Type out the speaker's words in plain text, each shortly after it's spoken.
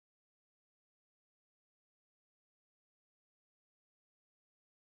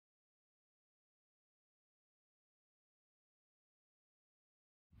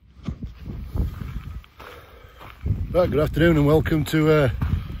Right, good afternoon and welcome to the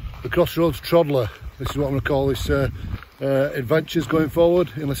Crossroads Troddler. This is what I'm going to call this adventures going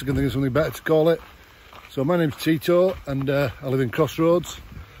forward, unless I can think of something better to call it. So my name's Tito and I live in Crossroads,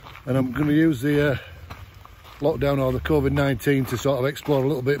 and I'm going to use the lockdown or the COVID-19 to sort of explore a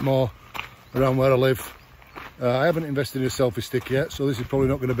little bit more around where I live. I haven't invested in a selfie stick yet, so this is probably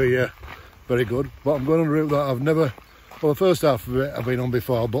not going to be very good, but I'm going on a route that I've never, well, the first half of it I've been on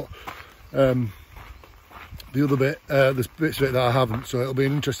before, but the other bit, there's bits of it that I haven't, so it'll be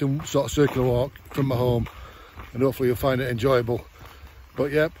an interesting sort of circular walk from my home, and hopefully you'll find it enjoyable.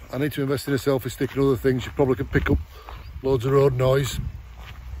 But yep, I need to invest in a selfie stick and other things. You probably can pick up loads of road noise,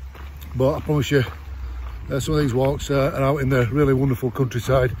 but I promise you some of these walks are out in the really wonderful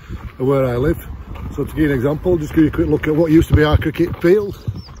countryside of where I live. So to give you an example, just give you a quick look at what used to be our cricket field.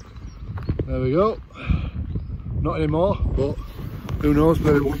 There we go. Not anymore, but who knows,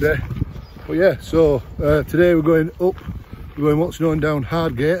 maybe one day. But yeah, so today we're going up, we're going what's known down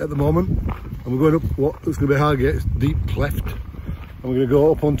Hardgate at the moment, and we're going up what looks going to be Hardgate's deep cleft, and we're going to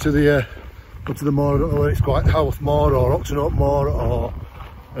go up onto the moor. I don't know whether it's quite Howarth Moor or Oxenhope Moor or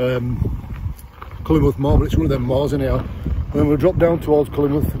Cullingworth Moor, but it's one of them moors anyhow. And then we'll drop down towards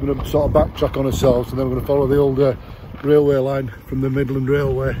Cullingworth. We're going to sort of backtrack on ourselves, and then we're going to follow the old railway line from the Midland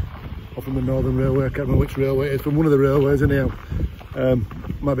Railway, or from the Northern Railway. I can't remember which railway it is, from one of the railways anyhow.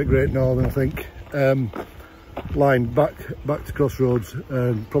 Might be Great Northern, I think. Line back to Crossroads,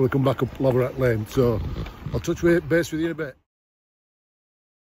 and probably come back up Laverack Lane. So I'll touch base with you in a bit.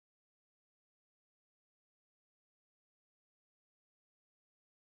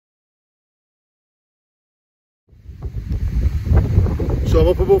 So I'm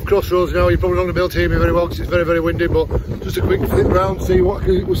up above Crossroads now. You're probably not going to be able to hear me very well because it's very, very windy, but just a quick flip round, see what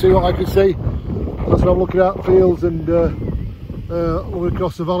I can see. That's what I'm looking at, fields and looking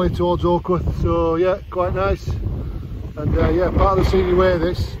across the valley towards Oakworth. So yeah, quite nice. And yeah, part of the scenery way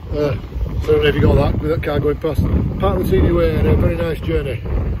this, I don't know if you got that with that car going past, part of the scenery way, and a very nice journey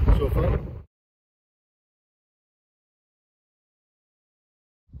so far.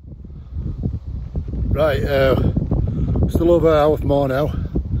 Right, still over Howarth Moor now,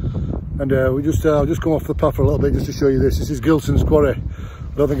 and I'll just come off the path for a little bit just to show you this. This is Gilson's Quarry.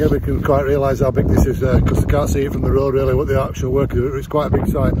 I don't think anybody can quite realise how big this is because they can't see it from the road really, what the actual work is. It's quite a big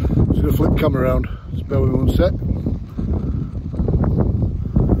site. I'm just going to flip the camera around. Just bear with me one sec.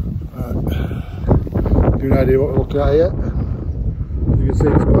 Right. Give you an idea what we're looking at here. As you can see,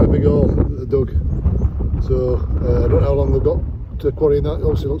 it's quite a big hole that they dug. So I don't know how long they've got to quarry in that.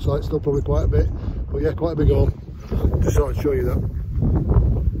 Obviously looks like still probably quite a bit. But yeah, quite a big hole. Just sort of show you that.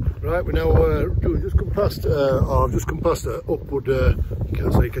 Right, we're now just come past, or I've just come past Upwood, you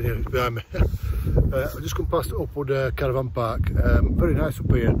can't see, can you, behind me? I've just come past Upwood Caravan Park. Very nice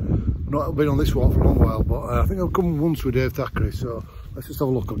up here. I've not been on this walk for a long while, but I think I've come once with Dave Thackeray, so let's just have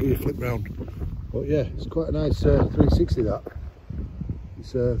a look. I'll give you a flip round. But yeah, it's quite a nice 360 that.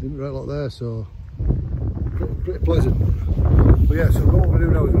 It's I think right lot there, so pretty pleasant. But yeah, so what we're going to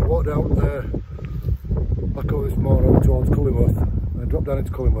do now is we're going to walk down back over this moor over towards Cullingworth, and drop down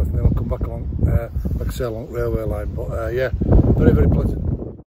into Cullingworth, and then I'll come back along, like I say, along the railway line. But yeah, very, very pleasant.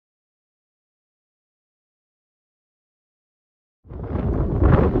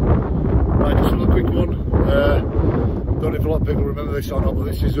 Right, just a quick one. Don't know if a lot of people remember this or not, but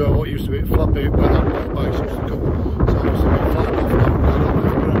this is what used to be Flappy, where that bikes used to come. So it used to be flat off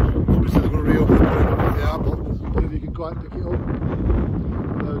now. Somebody said they're going to reopen it, they are, but I don't know if you can quite pick it up.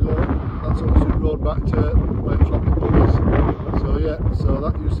 There we go. That's obviously the road back to where Flappy is. So yeah, so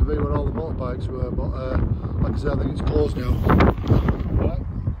that used to be where all the motorbikes were, but like I said, I think it's closed now. Right.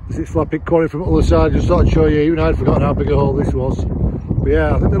 This is Flappy Quarry from the other side, just thought I'd show you. Even I'd forgotten how big a hole this was. But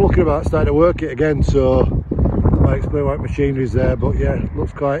yeah, I think they're looking about starting to work it again, so that might explain why machinery's there. But yeah,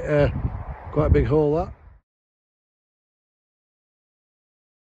 looks quite a big hole that.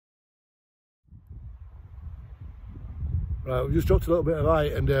 Right, we've just dropped a little bit of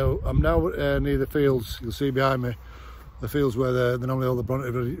height, and I'm now near the fields. You'll see behind me the fields where they're normally all the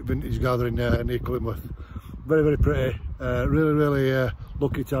Bronte vintage gathering near Cullingworth. Very, very pretty. Really, really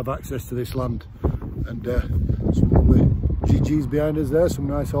lucky to have access to this land, and some lovely GGs behind us there, some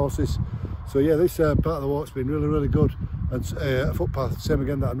nice horses. So yeah, this part of the walk's been really, really good, and a footpath, same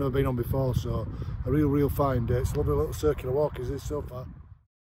again, that I've never been on before. So a real find. It's a lovely little circular walk is this so far.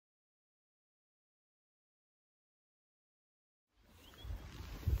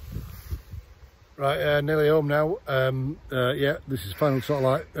 Right, nearly home now. Yeah, this is the final sort of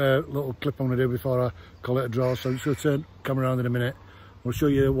like little clip I'm going to do before I call it a draw. So I'm just going to turn the camera around in a minute. I'll show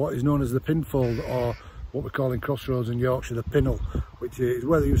you what is known as the pinfold, or what we're calling crossroads in Yorkshire, the Pinnell, which is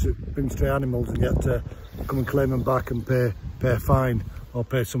where they used to bring stray animals and you had to come and claim them back and pay a fine or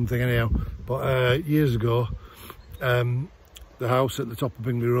pay something anyhow. But years ago, the house at the top of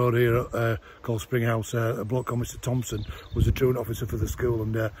Bingley Road here, called Spring House, a bloke called Mr Thompson was the truant officer for the school,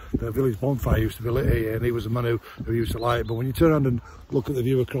 and the village bonfire used to be lit here, and he was the man who used to light it. But when you turn around and look at the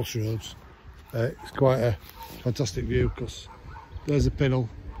view of Crossroads, it's quite a fantastic view, because there's the Pinnell,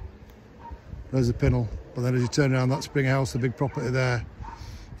 but then as you turn around that Spring House, the big property there,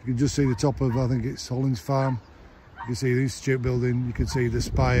 you can just see the top of, I think it's Hollins Farm. You can see the Institute building, you can see the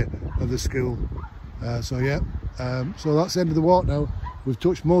spire of the school. So yeah, so that's the end of the walk now. We've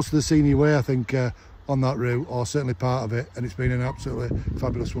touched most of the senior way, I think, on that route, or certainly part of it, and it's been an absolutely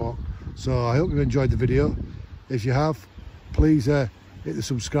fabulous walk. So I hope you've enjoyed the video. If you have, please hit the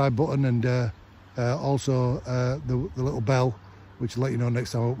subscribe button, and also the little bell, which will let you know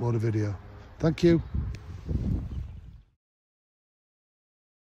next time I upload a video. Thank you.